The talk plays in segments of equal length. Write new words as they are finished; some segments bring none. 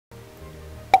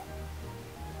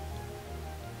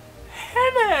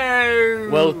Hello!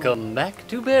 Welcome back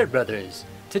to BairdBros.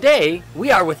 Today,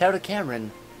 we are without a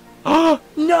Cameron.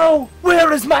 No!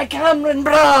 Where is my Cameron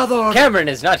brother? Cameron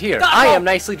is not here. I am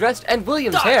nicely dressed, and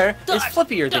William's hair is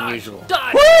flippier than usual.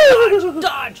 Dodge!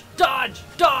 Dodge! Dodge!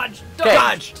 Dodge!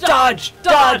 Dodge! Dodge!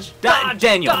 Dodge! Dodge!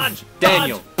 Daniel! Dodge!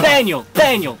 Daniel! Daniel!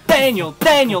 Daniel! Daniel!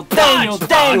 Daniel! Daniel!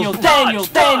 Daniel! Daniel!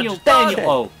 Daniel! Daniel!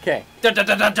 Oh. Okay.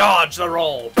 Dodge the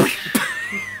roll!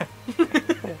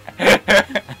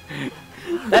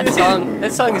 That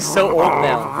song is so old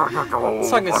now. That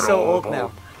song is so old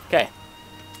now. Okay.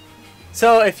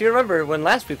 So, if you remember, when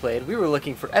last we played, we were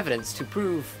looking for evidence to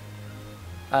prove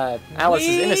Alice's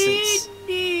innocence.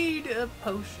 We need a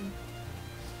potion.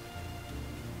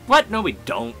 What? No, we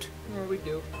don't. Or we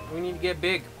do. We need to get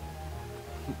big.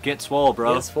 Get swole,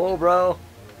 bro. Get swole, bro.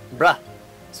 Bruh.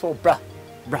 Swole, bruh.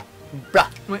 Bruh. Bruh.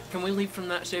 Wait, can we leave from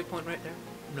that save point right there?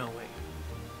 No, wait.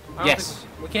 I don't Yes.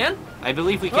 think we can? I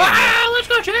believe we can. Ah, let's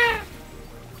go check!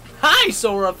 Hi,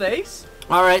 Sora Face!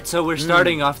 Alright, so we're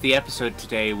starting off the episode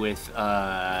today with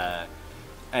a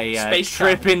Space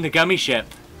trip travel. in the gummy ship.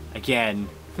 Again.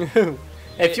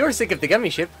 If you're sick of the gummy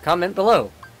ship, comment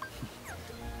below.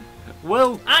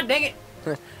 We'll Dang it!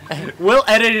 we'll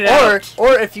edit it out.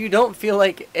 Or if you don't feel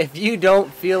like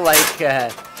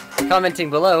commenting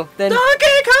below, then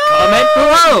Comment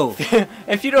below.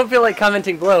 if you don't feel like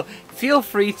commenting below, feel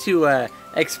free to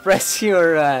express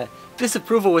your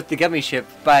disapproval with the gummy ship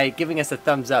by giving us a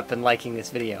thumbs up and liking this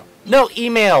video. No,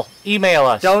 email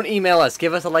us. Don't email us.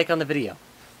 Give us a like on the video.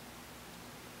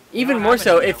 Even don't more have an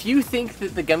so, email. if you think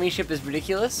that the gummy ship is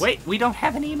ridiculous, Wait, we don't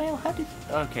have an email? How did...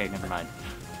 Okay, never mind.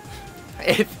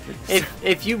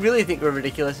 if you really think we're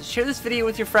ridiculous, share this video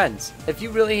with your friends. If you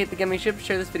really hate the gummy ship,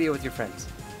 share this video with your friends.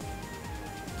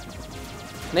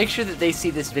 Make sure that they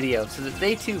see this video so that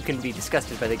they too can be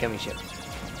disgusted by the gummy ship.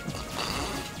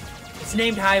 It's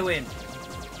named Highwind.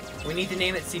 We need to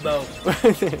name it Seabo.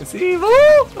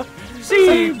 Seabo!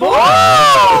 Seabo!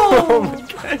 Oh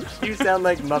my gosh, you sound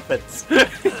like Muppets.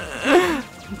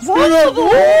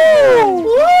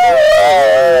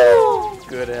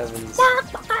 Good heavens.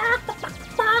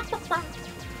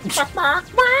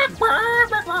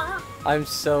 I'm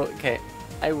so... Okay,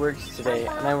 I worked today,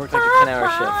 and I worked like a 10-hour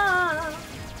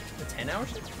shift. A 10-hour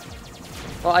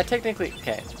shift? Well, I technically...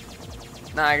 Okay.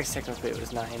 No, I guess technically it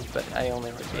was 9, but I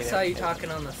only worked 8 I saw you hours.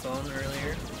 talking on the phone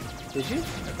earlier Did you?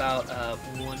 about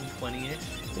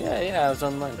 1:20ish. Yeah, I was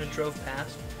on lunch. I drove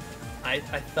past. I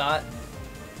thought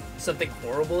something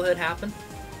horrible had happened.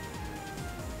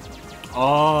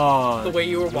 Oh. The way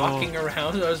you were no. walking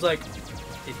around, I was like,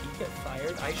 did he get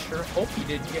fired? I sure hope he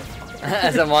didn't get fired.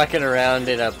 As I'm walking around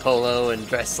in a polo and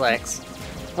dress slacks.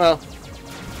 Well,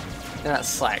 they're not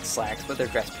slacks, but they're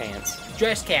dress pants.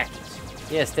 Dress khakis.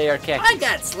 Yes, they are khakis. I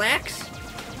got slacks.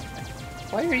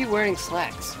 Why are you wearing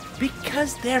slacks?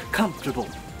 Because they're comfortable.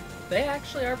 They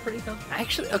actually are pretty comfortable.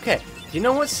 Actually, okay. You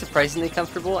know what's surprisingly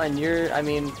comfortable? And I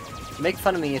mean, make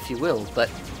fun of me if you will, but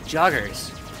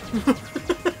joggers.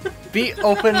 Be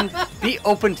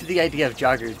open to the idea of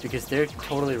joggers because they're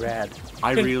totally rad.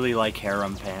 I really like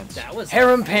harem pants. That was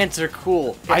Harem pants are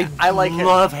cool. I like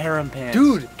love harem pants.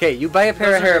 Dude, okay, you buy a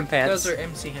pair of harem pants. Those are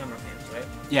MC Hammer pants, right?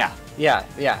 Yeah,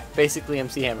 Yeah, basically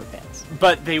MC Hammer pants.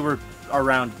 but they were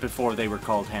around before they were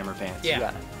called hammer pants. Yeah.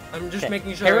 Yeah. I'm just Okay.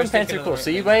 making sure. I Harem was pants are thinking cool. of the So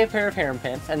right you thing. buy a pair of harem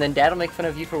pants, and then Dad'll make fun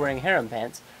of you for wearing harem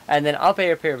pants, and then I'll buy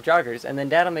a pair of joggers, and then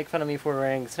Dad'll make fun of me for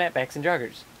wearing snapbacks and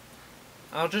joggers.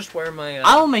 I'll just wear my.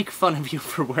 I'll make fun of you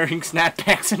for wearing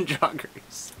snapbacks and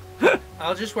joggers.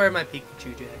 I'll just wear my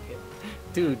Pikachu jacket.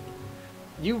 Dude,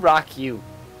 you rock you.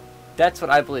 That's what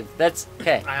I believe. That's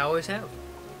okay. I always have.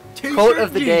 Quote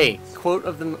of the day. Quote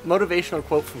of the motivational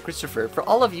quote from Christopher. For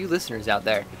all of you listeners out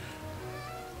there.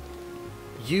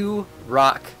 You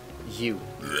rock you.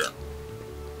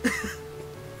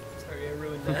 Sorry, I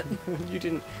ruined that. You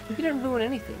didn't ruin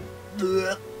anything.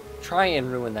 Try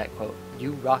and ruin that quote.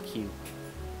 You rock you.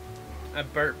 I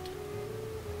burped.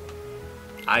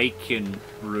 I can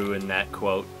ruin that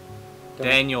quote. Don't-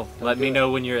 Daniel, don't let do me it.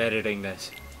 know when you're editing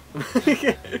this.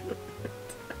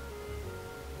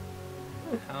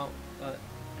 How?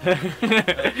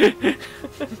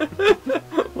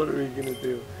 What are we gonna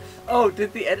do? Oh,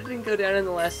 did the editing go down in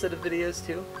the last set of videos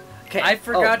too? Okay. I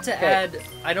forgot to okay. add.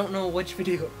 I don't know which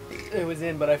video it was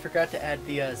in, but I forgot to add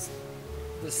the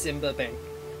Simba thing.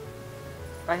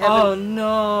 I haven't. Oh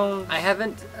no! I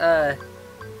haven't.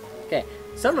 Okay.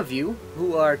 Some of you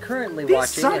who are currently These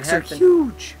watching and socks are have been,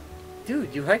 huge.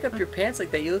 dude, you hike up your pants like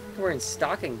that. You look like you're wearing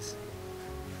stockings.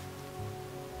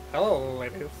 Hello,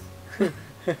 ladies.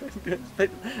 But,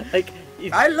 like,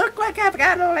 I look like I've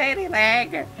got a lady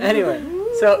leg. anyway,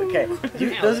 So, okay,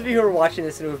 those of you who are watching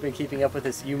this and who have been keeping up with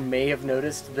this, you may have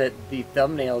noticed that the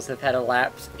thumbnails have had a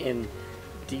lapse in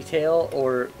detail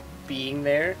or being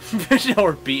there.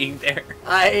 Or being there.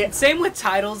 Same with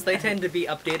titles, they tend to be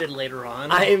updated later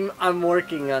on. I'm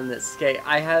working on this. Okay,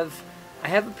 I have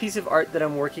a piece of art that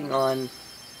I'm working on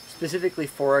specifically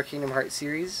for our Kingdom Hearts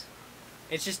series.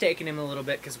 It's just taking him a little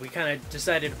bit because we kind of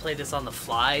decided to play this on the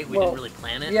fly. We didn't really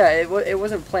plan it. Yeah, it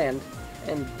wasn't planned,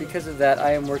 and because of that,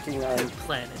 I am working on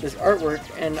this artwork,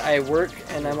 and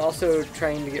I'm also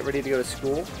trying to get ready to go to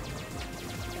school,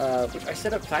 which I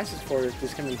set up classes for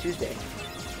this coming Tuesday,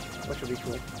 which will be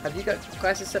cool. Have you got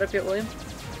classes set up yet, William?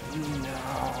 No,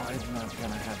 I'm not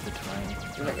gonna have the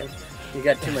time. You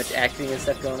got too much acting and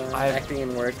stuff going on. Acting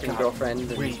and work and girlfriend.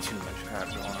 And way too much crap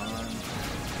going on.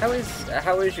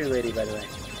 How is your lady, by the way?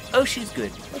 Oh, she's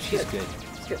good. Oh, she's good.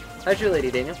 Good. How's your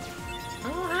lady, Daniel? I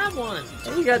don't have one.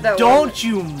 Oh, you got that Don't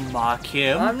you mock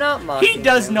him. I'm not mocking him. He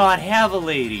does not have a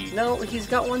lady. No, he's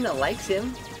got one that likes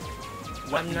him.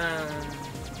 I'm not...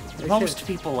 Most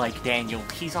people like Daniel.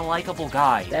 He's a likable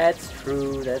guy. That's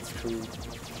true. That's true.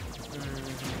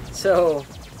 So,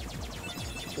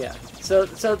 yeah. So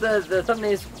the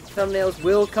thumbnails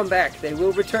will come back. They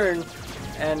will return,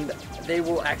 and they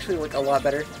will actually look a lot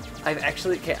better. I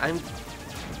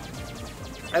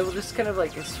will just kind of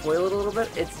like spoil it a little bit.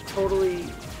 It's totally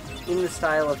in the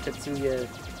style of Tetsuya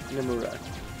Nomura.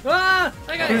 Ah!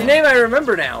 I got Whose name I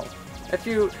remember now. If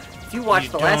you watch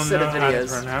the last set of videos.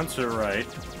 How to pronounce it right.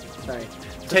 Sorry.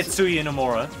 Tetsuya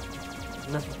Nomura.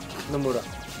 Nomura.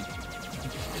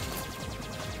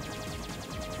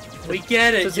 We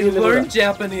get it. You learned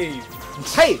Japanese.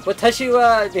 Hey, watashi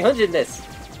wa Nihonjin desu.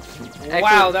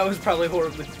 Wow, that was probably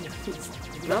horribly.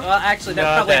 No? Actually,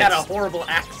 that probably had a horrible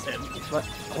accent. What?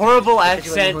 Horrible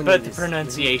accent, but the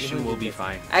pronunciation will be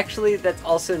fine. Actually, that's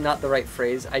also not the right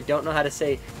phrase. I don't know how to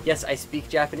say, yes, I speak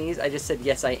Japanese. I just said,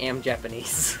 yes, I am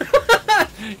Japanese.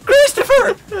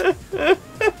 Christopher!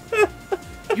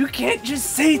 You can't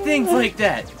just say things like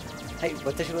that. Hey,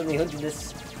 watashi wa Nihonjin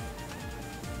desu.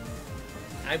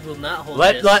 I will not hold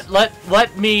let this.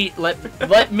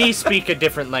 let me speak a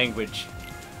different language.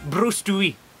 Bruce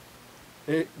Dewey.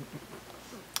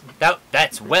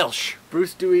 That's Welsh.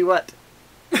 Bruce Dewey what?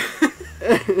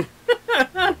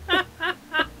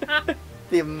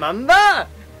 The mamba?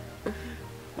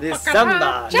 The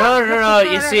samba. No.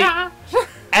 You see,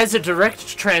 as a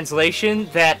direct translation,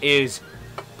 that is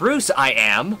Bruce I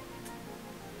am,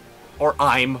 or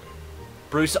I'm.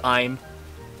 Bruce I'm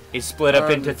is split up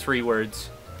into 3 words.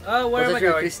 Oh, where am I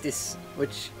going? Christis,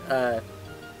 which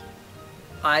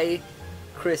I,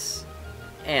 Chris,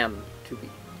 am to be.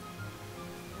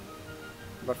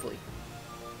 Roughly.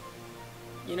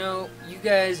 You know, you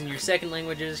guys in your second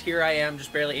languages, here I am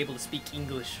just barely able to speak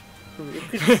English.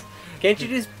 Can't you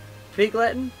just speak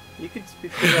Latin? You could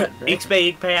speak Latin, right? Ich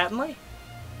speak Latin.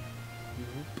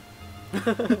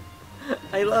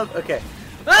 I love... Okay.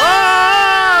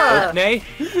 Ah! Nay?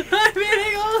 I'm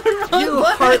hitting all the wrong You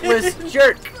buttons. heartless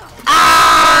jerk! Oh!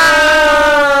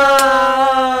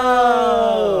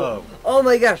 Oh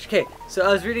my gosh, okay. So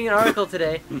I was reading an article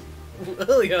today.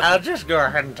 William. I'll just go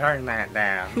ahead and turn that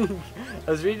down.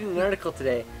 I was reading an article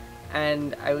today,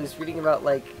 and I was reading about,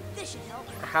 like,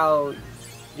 how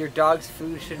your dog's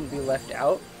food shouldn't be left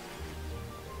out.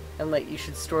 And, like, you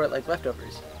should store it like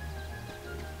leftovers.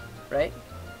 Right?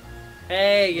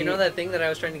 Hey, you know that thing that I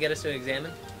was trying to get us to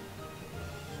examine?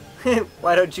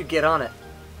 Why don't you get on it?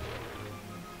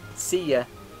 See ya.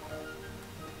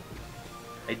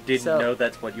 I didn't know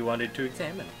that's what you wanted to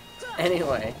examine.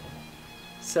 Anyway.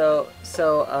 So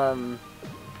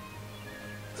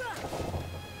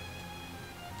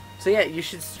yeah, you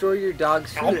should store your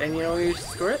dog's food, and you know where you should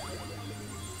store it?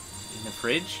 In the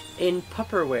fridge? In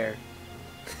Pupperware.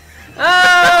 Oh,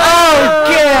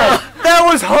 God! That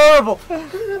was horrible!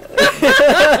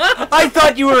 I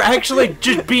thought you were actually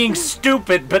just being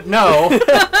stupid, but no.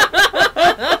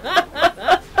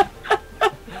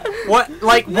 What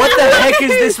the heck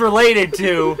is this related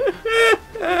to?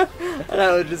 And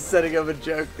I was just setting up a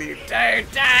joke the entire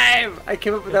time! I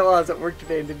came up with that while I was at work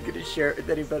today and didn't get to share it with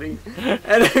anybody.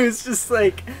 And I was just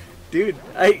like, dude,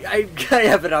 I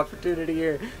have an opportunity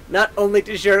here. Not only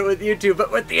to share it with you two, but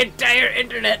with the entire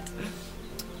internet!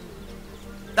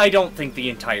 I don't think the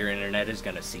entire internet is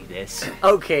gonna see this.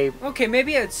 Okay. Okay,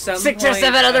 maybe at some 6 point, or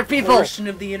 7 other people! A portion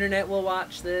of the internet will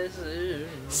watch this.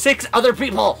 6 other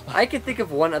people! I could think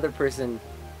of one other person.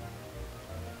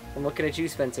 I'm looking at you,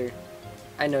 Spencer.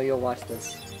 I know you'll watch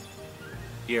this.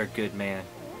 You're a good man.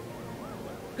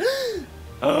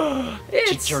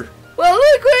 It's... Teacher. Well,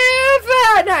 look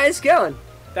where nice going.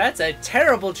 That's a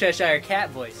terrible Cheshire Cat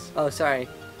voice. Oh, sorry.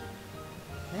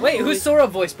 Wait, who's Sora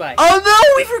voiced by? Oh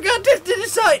no, we forgot to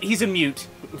decide. He's a mute.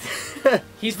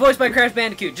 He's voiced by Crash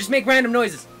Bandicoot. Just make random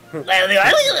noises.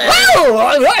 That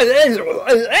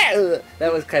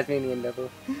was Tasmanian Devil.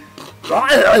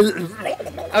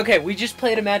 Okay, we just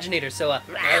played Imaginator, so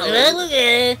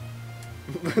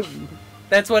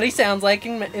that's what he sounds like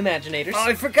in Imaginators. Oh,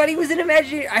 I forgot he was in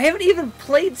Imaginator. I haven't even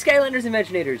played Skylanders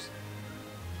Imaginators.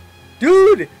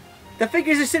 Dude, the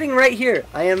figures are sitting right here.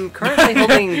 I am currently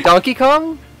holding Donkey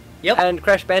Kong Yep. and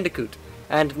Crash Bandicoot.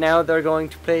 And now they're going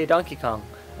to play Donkey Kong.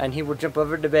 And he will jump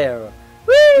over the bear.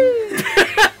 Woo!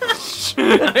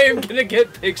 I am gonna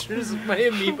get pictures of my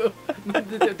amiibo.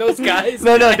 Those guys.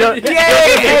 No, don't.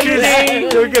 Yay!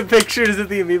 Don't get pictures of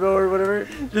the amiibo or whatever.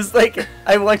 Just like,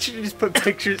 I want you to just put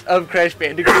pictures of Crash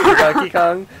Bandicoot and Donkey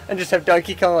Kong, and just have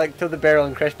Donkey Kong like throw the barrel,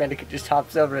 and Crash Bandicoot just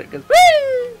hops over it, and goes woo!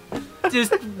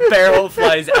 Just barrel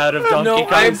flies out of Donkey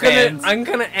Kong's hands. I'm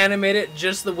gonna animate it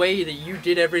just the way that you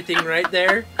did everything right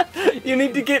there. You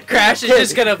need to get Crash is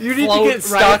just gonna You need to float get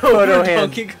stock right photo over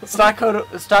hands. Donkey Kong.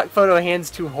 Stock photo hands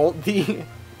to hold the,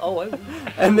 Oh, I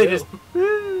and they just.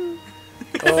 Oh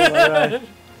my god.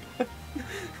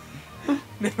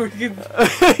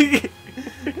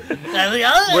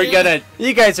 We're gonna.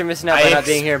 You guys are missing out by I not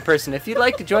being here in person. If you'd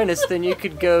like to join us, then you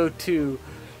could go to.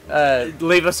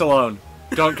 Leave us alone.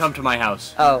 Don't come to my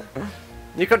house. Oh,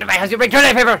 you come to my house. You bring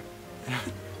toilet paper.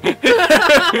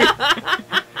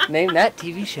 Name that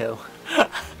TV show.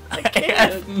 I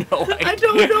have no idea. I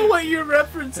don't know what you're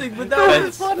referencing, but that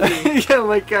was funny. Oh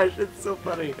my gosh, it's so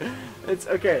funny. It's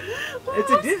okay.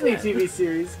 It's a Disney TV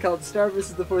series called Star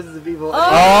vs. the Forces of Evil.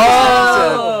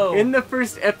 Oh! In the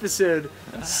first episode,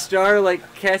 Star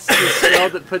like casts a spell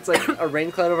that puts like a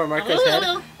rain cloud over Marco's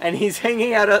head, and he's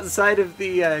hanging out outside of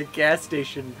the gas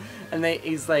station, and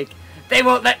he's like, "They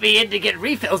won't let me in to get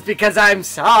refills because I'm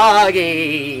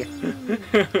soggy."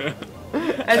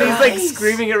 And he's like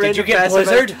screaming at random. Did you get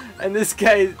passers-by, Blizzard? And this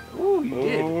guy, ooh, you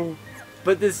did.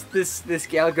 But this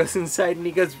gal goes inside and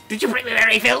he goes, "Did you bring me my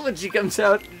refill?" And she comes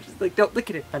out and she's like, "Don't look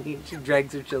at it, honey." And she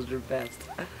drags her children past.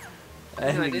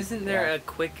 Wait, isn't there a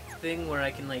quick thing where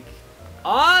I can like...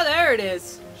 Oh, there it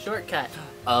is! Shortcut.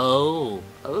 Oh.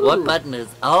 Ooh. What button is...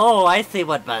 Oh, I see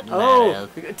what button Oh,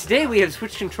 that is. today we have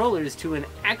switched controllers to an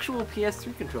actual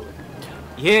PS3 controller.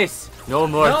 Yes. No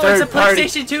more No, it's a third party.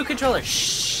 PlayStation 2 controller.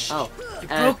 Shh. Oh, You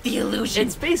broke the illusion.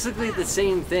 it's basically the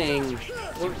same thing.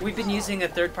 We've been using a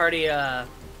third-party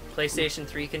PlayStation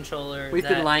 3 controller. We've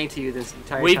been lying to you this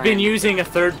entire time. We've been using a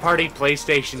third-party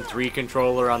PlayStation 3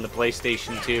 controller on the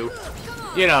PlayStation 2.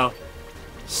 You know,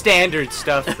 standard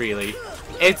stuff, really.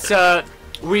 It's,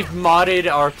 we've modded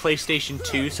our PlayStation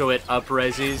 2 so it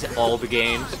up-reses all the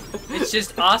games. It's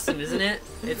just awesome, isn't it?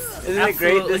 Isn't it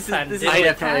great? This is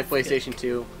definitely a PlayStation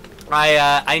 2.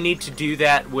 I need to do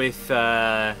that with,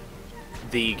 the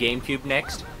GameCube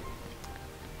next.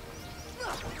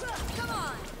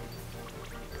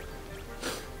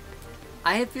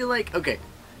 I feel like, okay,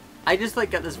 I just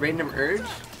like got this random urge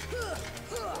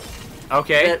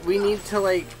Okay. that we need to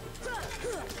like,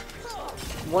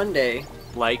 one day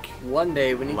Like, we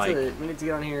need to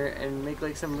get on here and make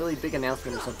like some really big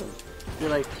announcement or something. Be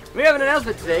like, we have an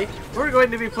announcement today. We're going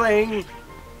to be playing,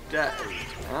 I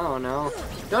don't know,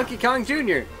 Donkey Kong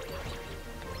Jr.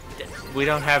 we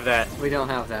don't have that. We don't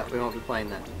have that. We won't be playing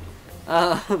that.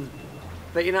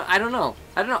 But you know, I don't know.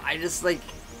 I just like,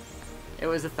 it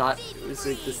was a thought. It was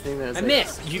like this thing that was I like,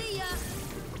 missed. You...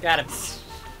 Got him.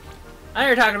 I know what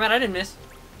you're talking about. I didn't miss.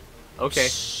 Okay.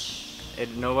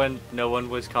 And no one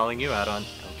was calling you out on.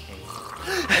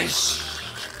 Okay.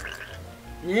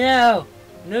 No.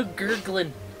 No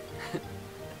gurgling.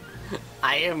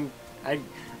 I'm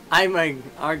a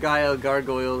Argyle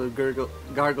gargoyle who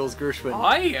gargles Gershwin.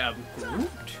 I am Groot.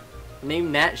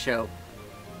 Name that show.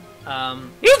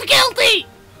 He's guilty!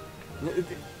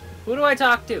 Who do I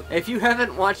talk to? If you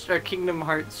haven't watched our Kingdom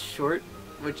Hearts short,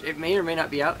 which it may or may not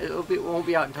be out, it won't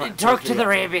be out until Talk to the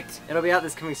rabbit. It'll be out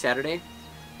this coming Saturday.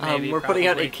 Maybe, We're putting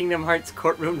out a probably. Kingdom Hearts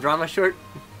courtroom drama short.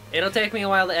 It'll take me a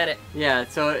while to edit. Yeah,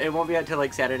 so it won't be out till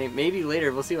like Saturday. Maybe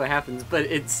later. We'll see what happens. But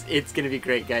it's gonna be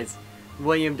great, guys.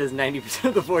 William does 90%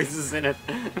 of the voices in it.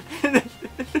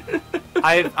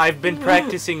 I've been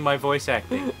practicing my voice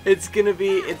acting. It's gonna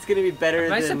be better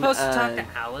Am I than. supposed to talk to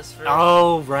Alice for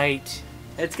Oh right.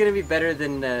 It's gonna be better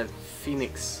than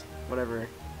Phoenix, whatever.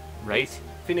 Right.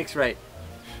 Phoenix Wright.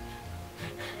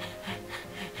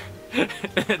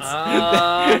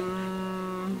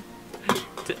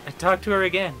 Talk to her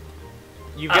again.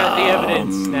 You've got the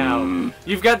evidence now.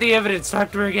 You've got the evidence.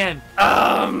 Talk to her again.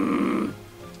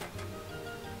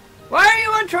 Why are you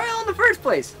on trial in the first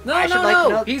place? No, I should like to no.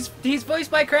 know- He's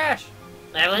voiced by Crash.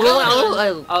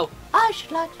 Oh, I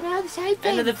should like to know the same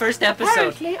thing. end of the first episode.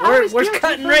 Apparently, I was We're guilty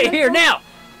cutting for right that here one. now.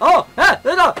 Oh,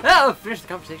 finish the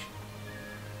conversation.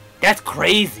 That's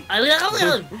crazy.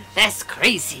 That's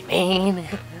crazy, man.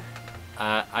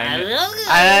 I'm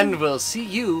And we'll see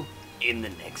you in the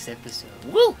next episode.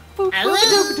 Woo!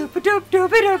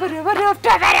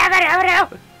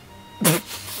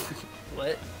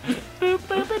 What?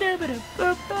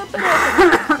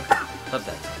 Love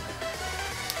that song.